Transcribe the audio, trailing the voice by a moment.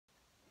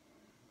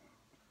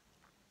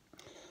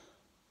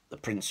The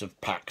Prince of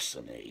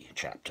Paxony,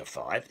 Chapter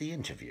 5, The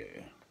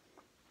Interview.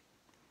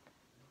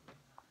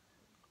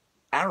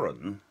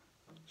 Aaron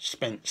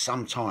spent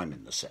some time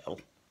in the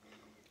cell,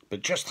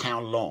 but just how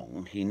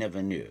long he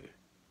never knew.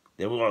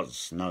 There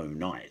was no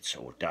night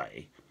or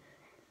day.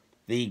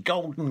 The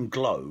golden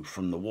glow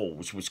from the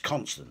walls was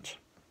constant.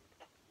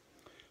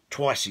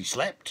 Twice he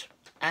slept,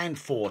 and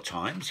 4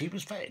 times he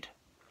was fed.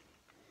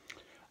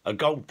 A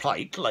gold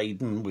plate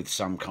laden with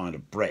some kind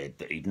of bread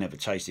that he'd never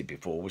tasted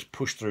before was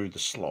pushed through the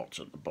slot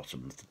at the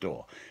bottom of the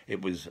door.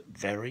 It was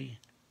very,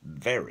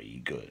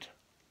 very good.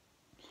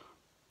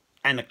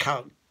 And a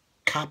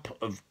cup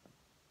of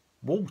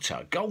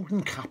water,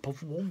 golden cup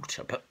of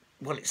water. But,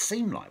 well, it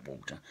seemed like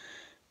water.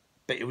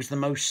 But it was the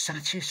most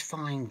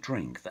satisfying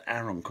drink that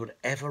Aaron could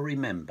ever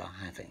remember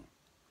having.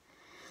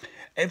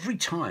 Every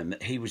time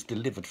that he was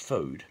delivered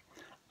food,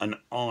 an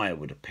eye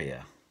would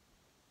appear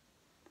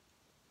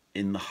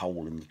in the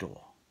hole in the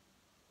door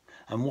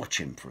and watch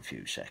him for a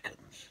few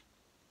seconds.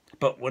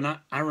 But when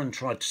Aaron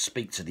tried to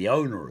speak to the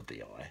owner of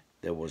the eye,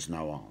 there was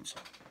no answer.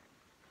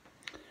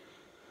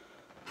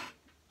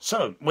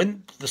 So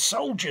when the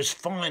soldiers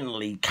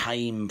finally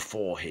came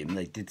for him,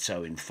 they did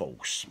so in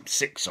force,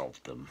 6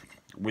 of them,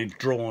 with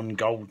drawn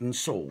golden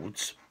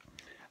swords.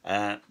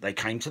 They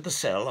came to the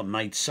cell and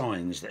made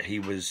signs that he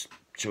was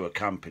to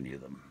accompany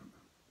them.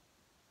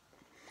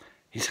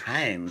 His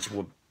hands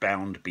were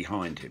bound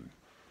behind him.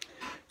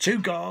 2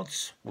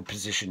 guards were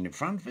positioned in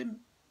front of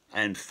him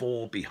and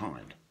 4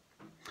 behind.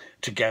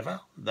 Together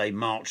they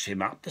marched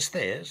him up the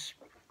stairs,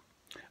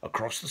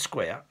 across the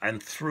square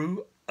and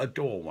through a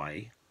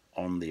doorway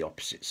on the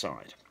opposite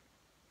side.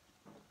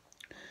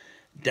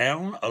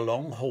 Down a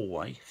long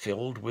hallway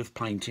filled with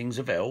paintings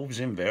of elves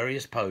in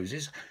various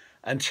poses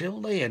until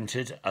they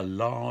entered a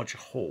large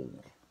hall.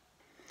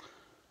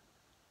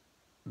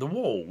 The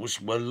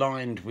walls were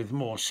lined with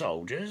more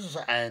soldiers,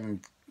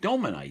 and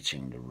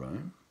dominating the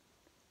room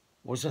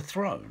was a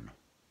throne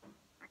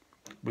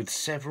with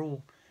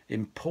several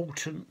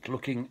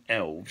important-looking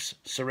elves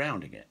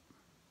surrounding it.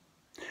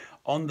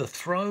 On the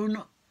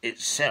throne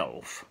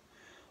itself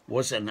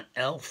was an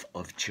elf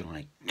of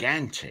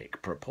gigantic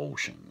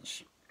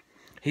proportions.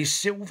 His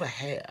silver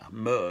hair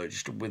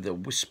merged with a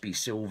wispy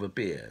silver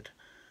beard,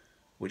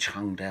 which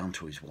hung down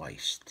to his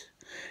waist.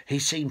 He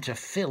seemed to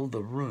fill the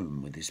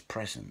room with his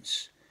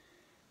presence.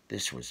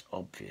 This was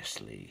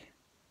obviously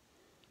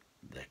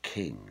the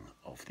king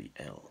of the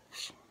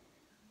elves.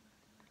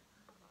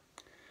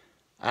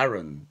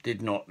 Aaron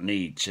did not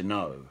need to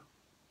know.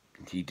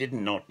 He did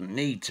not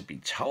need to be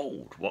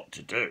told what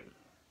to do.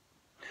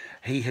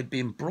 He had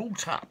been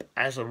brought up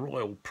as a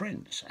royal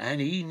prince, and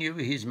he knew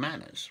his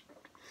manners.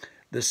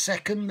 The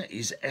second that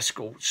his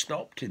escort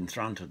stopped in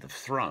front of the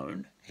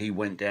throne, he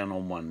went down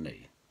on one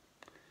knee.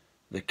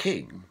 The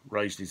king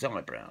raised his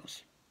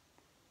eyebrows.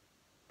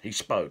 He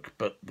spoke,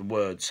 but the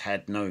words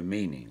had no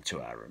meaning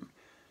to Aaron.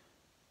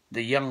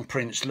 The young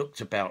prince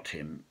looked about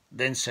him,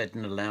 then said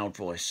in a loud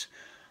voice,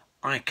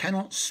 "I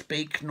cannot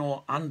speak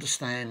nor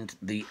understand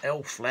the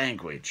elf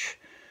language.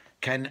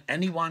 Can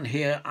anyone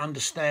here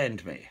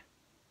understand me?"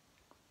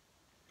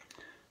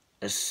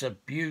 A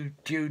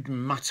subdued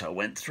mutter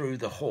went through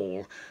the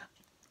hall.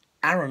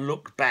 Aaron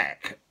looked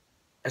back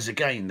as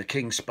again the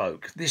king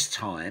spoke, this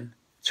time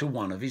to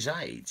one of his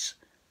aides.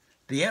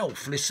 The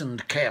elf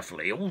listened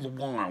carefully, all the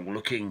while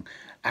looking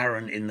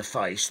Aaron in the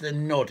face,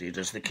 then nodded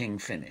as the king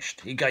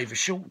finished. He gave a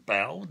short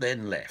bow,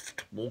 then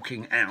left,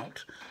 walking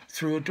out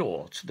through a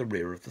door to the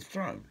rear of the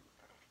throne.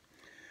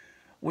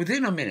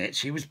 Within a minute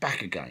he was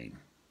back again,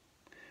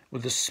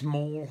 with a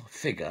small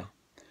figure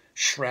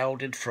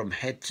shrouded from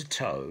head to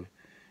toe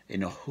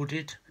in a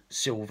hooded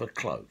silver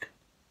cloak.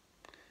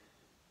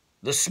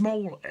 The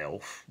small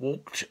elf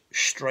walked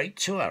straight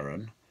to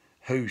Aaron,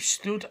 who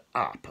stood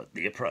up at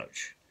the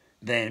approach.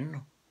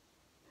 Then,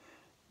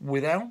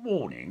 without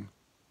warning,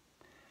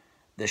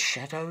 the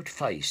shadowed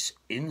face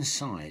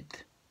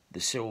inside the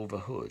silver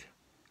hood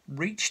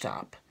reached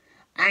up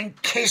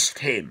and kissed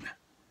him.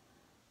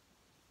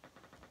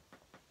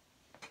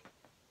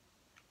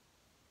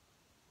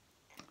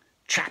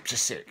 Chapter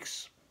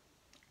 6.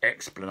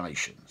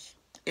 Explanations.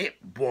 It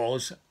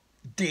was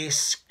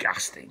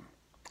disgusting.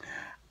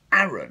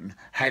 Aaron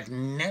had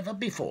never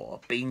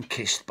before been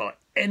kissed by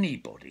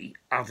anybody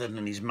other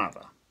than his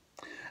mother,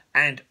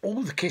 and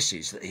all the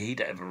kisses that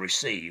he'd ever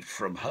received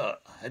from her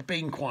had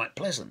been quite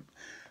pleasant.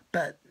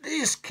 But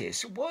this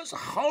kiss was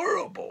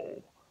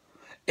horrible.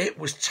 It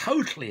was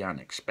totally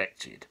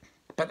unexpected,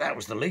 but that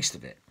was the least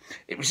of it.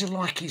 It was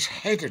like his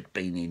head had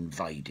been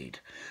invaded.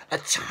 A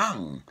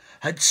tongue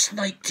had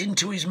snaked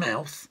into his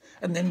mouth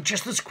and then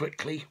just as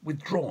quickly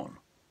withdrawn.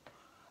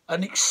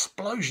 An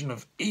explosion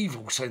of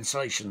evil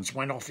sensations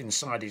went off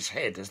inside his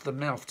head as the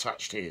mouth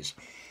touched his,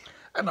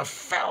 and a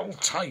foul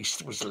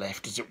taste was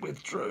left as it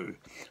withdrew.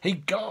 He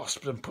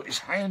gasped and put his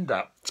hand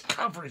up to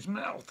cover his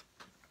mouth.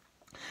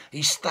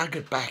 He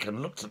staggered back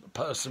and looked at the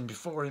person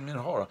before him in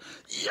horror.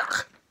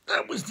 "Yuck!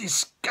 That was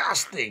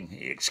disgusting!"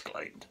 he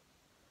exclaimed.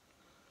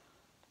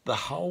 The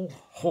whole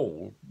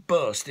hall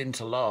burst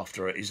into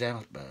laughter at his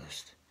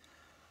outburst.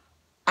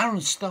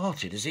 Aaron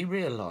started as he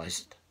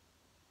realised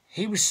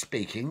he was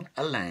speaking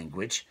a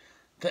language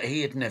that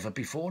he had never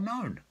before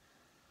known.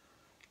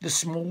 The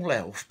small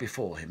elf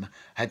before him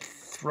had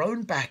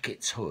thrown back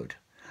its hood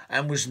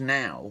and was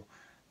now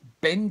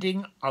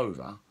bending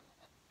over,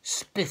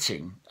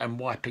 spitting and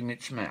wiping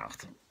its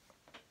mouth.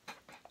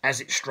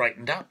 As it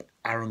straightened up,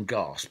 Aaron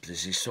gasped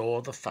as he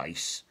saw the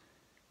face,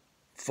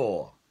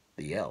 for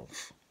the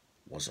elf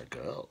was a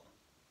girl.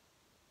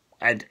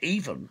 And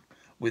even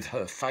with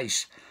her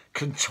face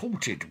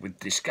contorted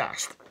with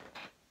disgust,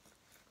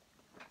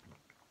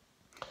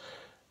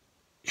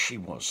 she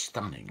was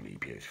stunningly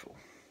beautiful.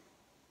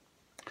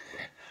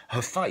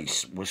 Her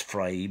face was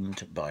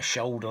framed by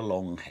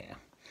shoulder-long hair,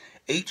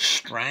 each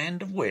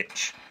strand of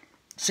which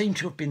seemed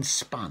to have been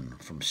spun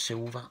from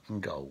silver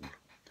and gold.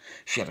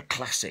 She had a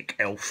classic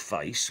elf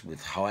face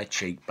with high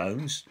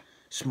cheekbones,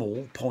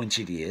 small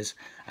pointed ears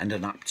and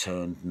an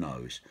upturned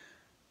nose.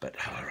 But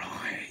her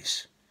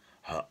eyes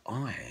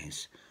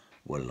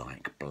were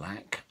like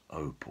black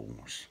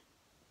opals.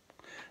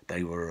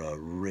 They were a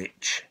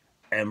rich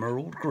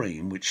emerald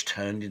green which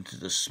turned into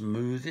the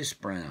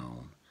smoothest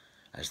brown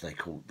as they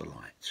caught the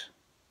light.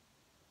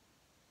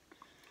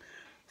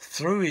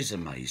 Through his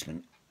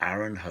amazement,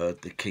 Aaron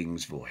heard the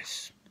king's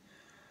voice.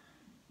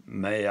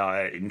 "May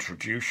I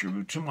introduce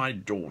you to my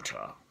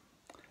daughter,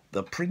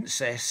 the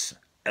Princess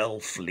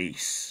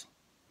Elfleece.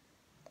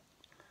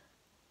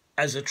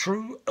 As a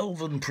true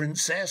elven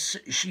princess,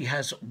 she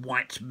has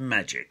white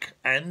magic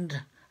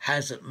and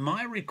has, at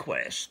my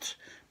request,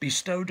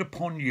 bestowed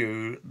upon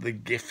you the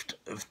gift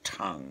of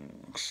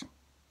tongues.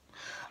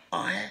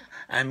 I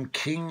am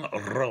King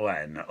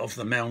Rowan of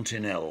the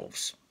Mountain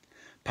Elves.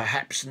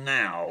 Perhaps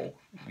now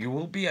you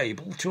will be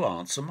able to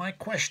answer my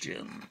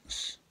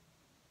questions."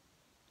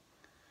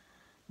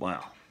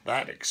 Well,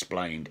 that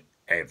explained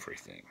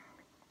everything.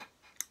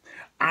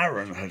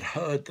 Aaron had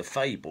heard the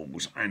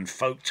fables and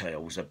folk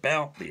tales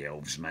about the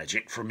elves'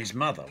 magic from his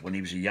mother when he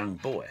was a young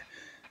boy,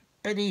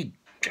 but he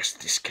just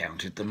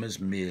discounted them as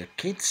mere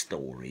kid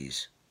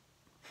stories.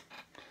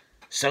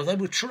 So they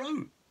were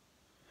true.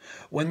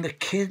 When the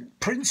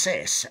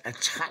princess had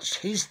touched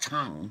his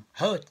tongue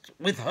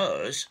with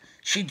hers,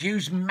 she'd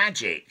used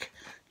magic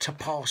to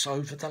pass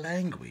over the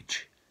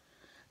language.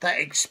 That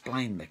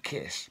explained the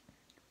kiss.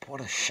 What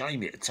a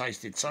shame it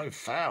tasted so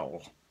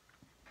foul.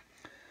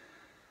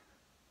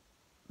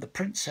 The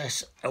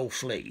Princess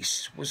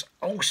Elfleece was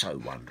also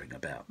wondering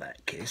about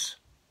that kiss.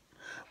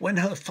 When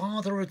her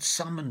father had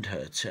summoned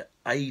her to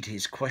aid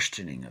his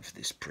questioning of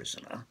this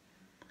prisoner,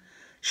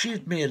 she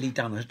had merely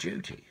done her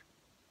duty.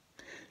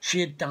 She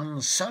had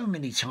done so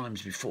many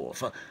times before,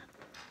 for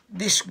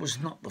this was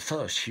not the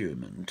first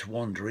human to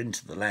wander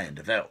into the land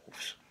of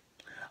elves.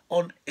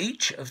 On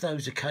each of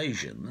those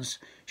occasions,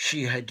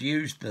 she had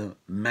used the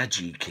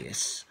magic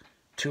kiss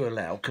to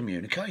allow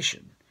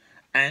communication.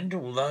 And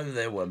although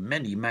there were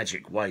many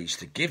magic ways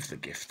to give the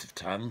gift of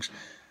tongues,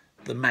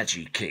 the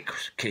magic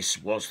kiss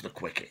was the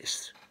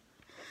quickest.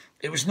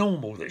 It was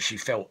normal that she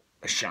felt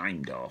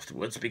ashamed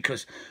afterwards,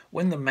 because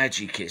when the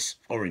magic kiss,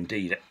 or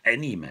indeed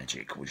any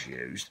magic, was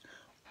used,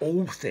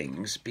 all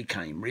things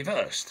became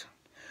reversed.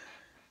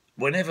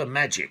 Whenever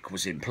magic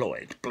was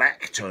employed,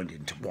 black turned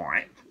into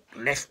white,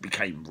 left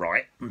became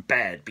right, and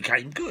bad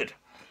became good.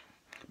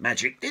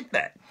 Magic did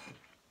that.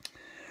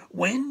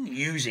 When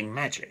using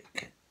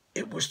magic,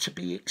 it was to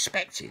be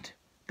expected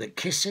that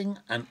kissing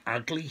an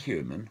ugly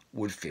human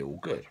would feel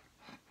good.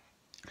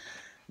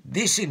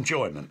 This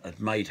enjoyment had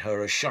made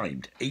her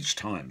ashamed each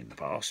time in the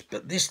past,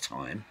 but this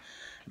time,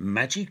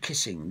 magic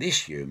kissing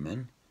this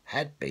human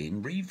had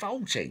been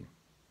revolting.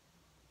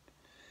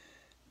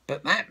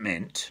 But that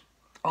meant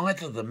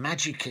either the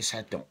magic kiss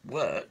had not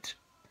worked,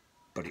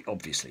 but it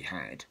obviously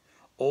had,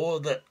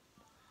 or that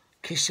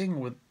kissing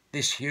with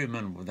this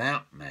human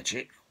without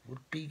magic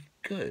would be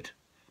good.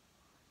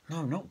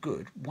 No, not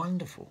good,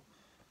 wonderful.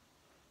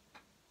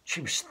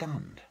 She was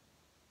stunned.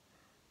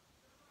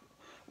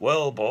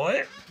 "Well,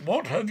 boy,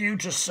 what have you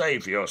to say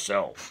for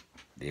yourself?"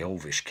 The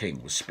elvish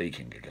king was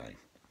speaking again.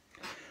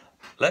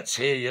 "Let's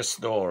hear your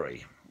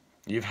story.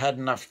 You've had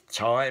enough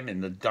time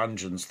in the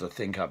dungeons to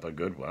think up a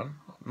good one.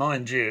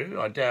 Mind you,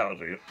 I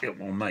doubt it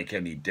will make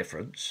any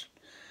difference.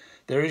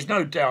 There is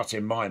no doubt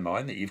in my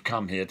mind that you've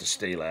come here to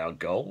steal our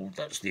gold.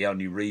 That's the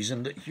only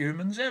reason that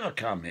humans ever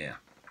come here.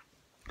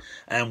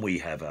 And we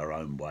have our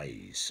own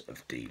ways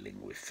of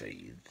dealing with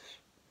thieves."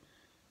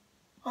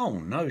 "Oh,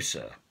 no,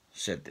 sir,"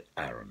 said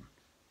Aaron,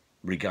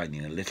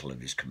 regaining a little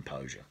of his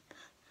composure.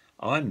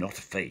 "I'm not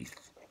a thief.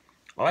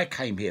 I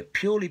came here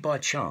purely by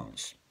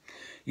chance.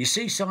 You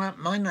see, sire,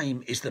 my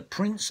name is the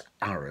Prince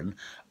Aaron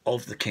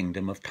of the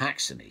Kingdom of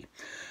Paxony.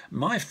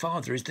 My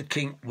father is the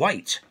king—"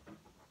 "Wait!"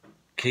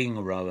 King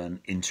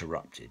Rowan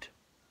interrupted.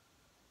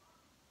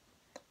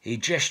 He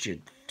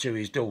gestured to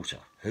his daughter,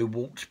 who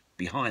walked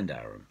behind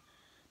Aaron,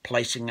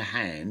 placing a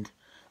hand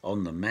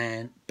on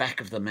the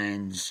back of the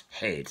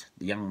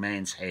young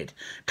man's head,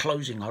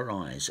 closing her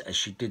eyes as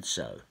she did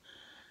so.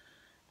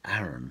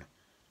 Aaron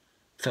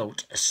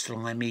felt a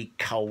slimy,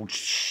 cold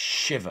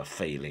shiver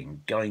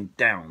feeling going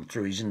down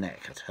through his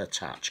neck at her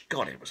touch.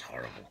 God, it was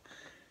horrible.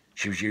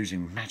 She was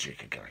using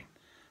magic again.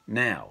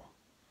 Now,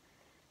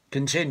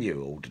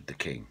 continue, ordered the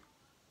king.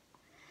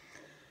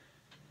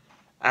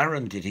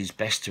 Aaron did his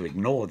best to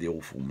ignore the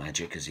awful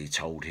magic as he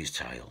told his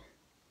tale.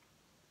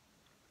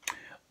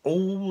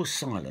 All was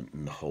silent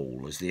in the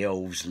hall as the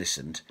elves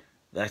listened,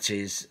 that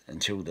is,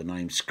 until the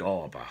name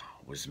Scarba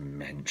was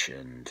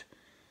mentioned.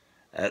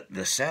 At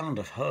the sound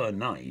of her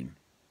name,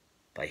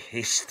 they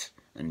hissed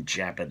and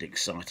jabbered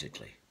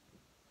excitedly.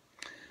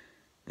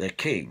 The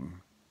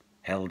king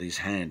held his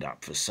hand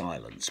up for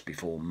silence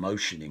before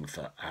motioning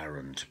for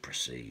Aaron to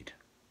proceed.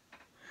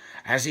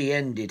 As he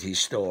ended his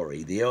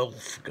story, the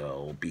elf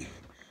girl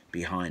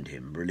behind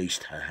him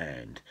released her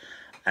hand,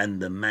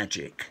 and the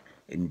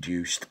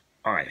magic-induced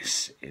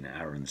ice in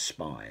Aaron's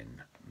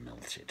spine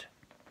melted.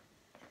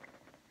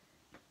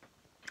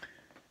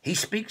 "He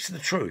speaks the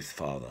truth,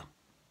 father,"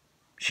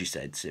 she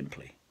said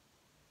simply.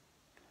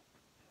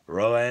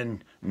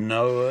 Rowan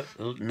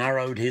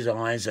narrowed his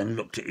eyes and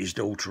looked at his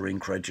daughter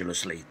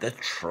incredulously. "The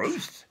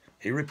truth?"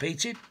 he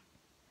repeated.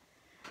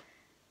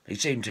 He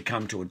seemed to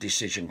come to a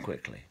decision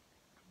quickly.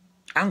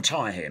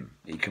 "Untie him,"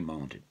 he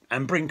commanded,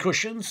 "and bring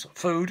cushions,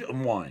 food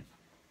and wine."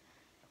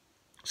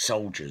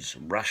 Soldiers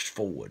rushed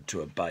forward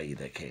to obey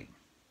their king.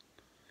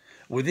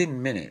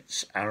 Within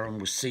minutes, Aaron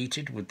was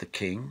seated with the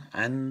king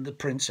and the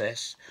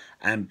princess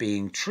and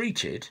being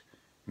treated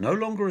no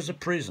longer as a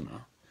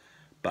prisoner,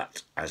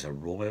 but as a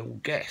royal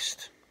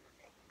guest.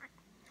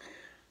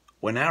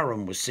 When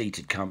Aaron was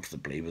seated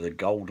comfortably with a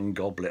golden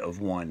goblet of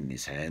wine in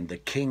his hand, the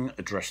king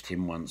addressed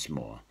him once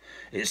more.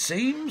 "It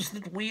seems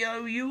that we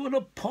owe you an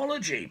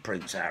apology,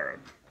 Prince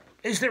Aaron.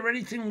 Is there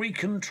anything we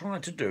can try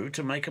to do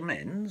to make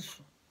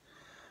amends?"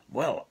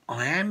 "Well,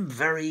 I am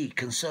very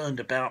concerned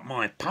about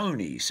my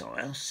pony,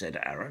 sire," said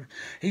Aaron.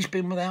 "He's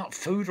been without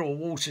food or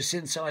water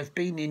since I've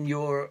been in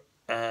your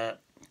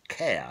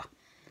care,"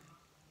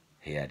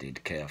 he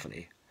added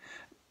carefully.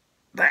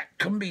 "That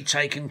can be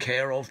taken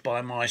care of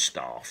by my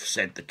staff,"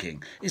 said the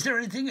king. "Is there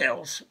anything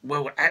else?"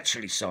 "Well,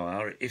 actually,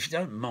 sire, if you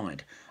don't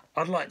mind,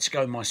 I'd like to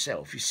go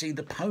myself. You see,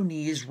 the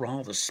pony is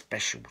rather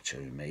special to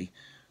me,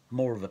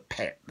 more of a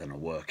pet than a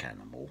work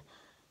animal."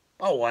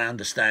 "Oh, I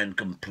understand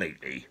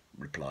completely,"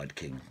 replied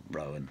King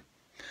Rowan,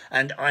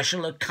 "and I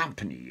shall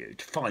accompany you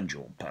to find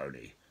your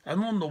pony,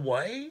 and on the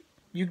way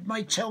you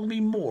may tell me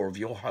more of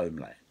your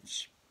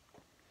homelands."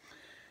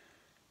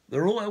 The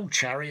royal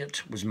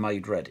chariot was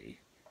made ready.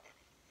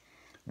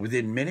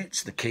 Within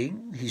minutes the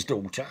king, his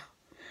daughter,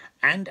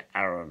 and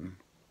Aaron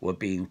were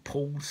being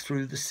pulled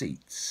through the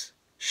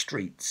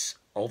streets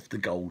of the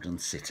Golden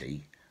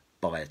City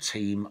by a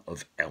team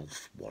of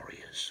elf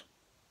warriors.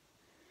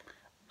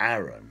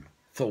 Aaron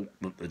thought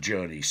that the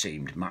journey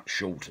seemed much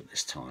shorter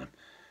this time,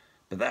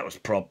 but that was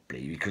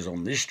probably because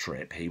on this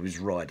trip he was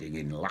riding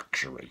in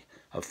luxury,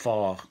 a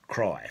far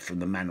cry from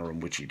the manner in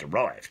which he'd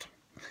arrived.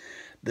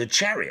 The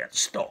chariot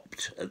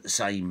stopped at the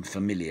same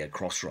familiar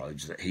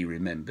crossroads that he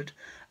remembered,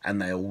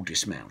 and they all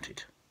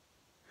dismounted.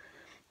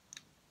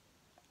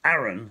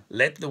 Aaron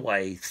led the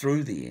way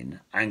through the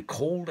inn and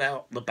called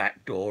out the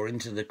back door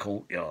into the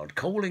courtyard,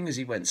 calling as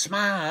he went,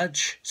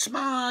 "Smudge,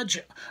 Smudge,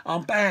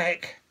 I'm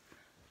back."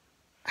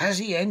 As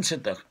he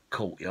entered the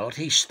courtyard,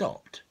 he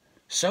stopped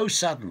so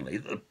suddenly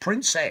that the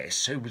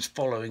princess, who was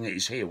following at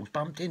his heels,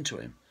 bumped into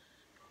him.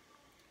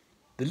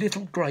 The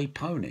little grey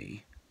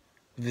pony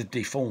with the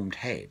deformed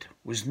head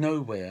was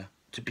nowhere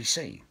to be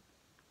seen.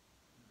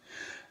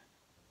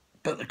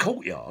 But the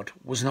courtyard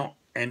was not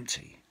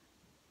empty.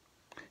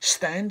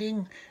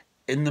 Standing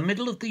in the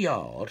middle of the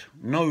yard,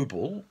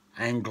 noble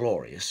and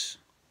glorious,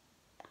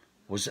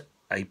 was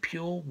a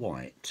pure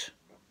white,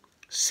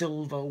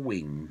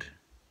 silver-winged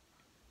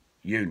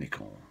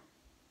unicorn.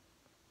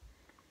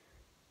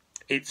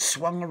 It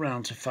swung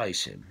around to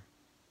face him,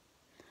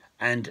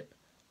 and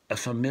a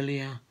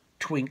familiar,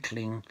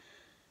 twinkling,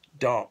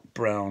 dark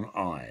brown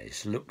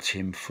eyes looked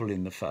him full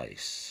in the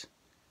face.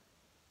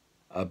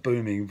 A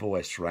booming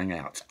voice rang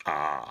out,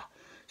 "Ah,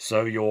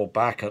 so you're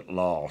back at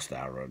last,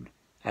 Aaron,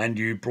 and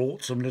you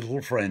brought some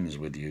little friends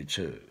with you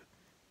too."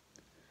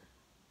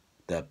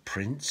 The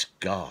prince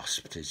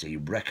gasped as he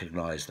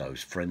recognised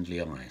those friendly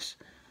eyes.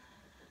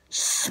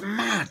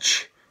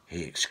 "Smudge!"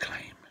 he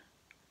exclaimed.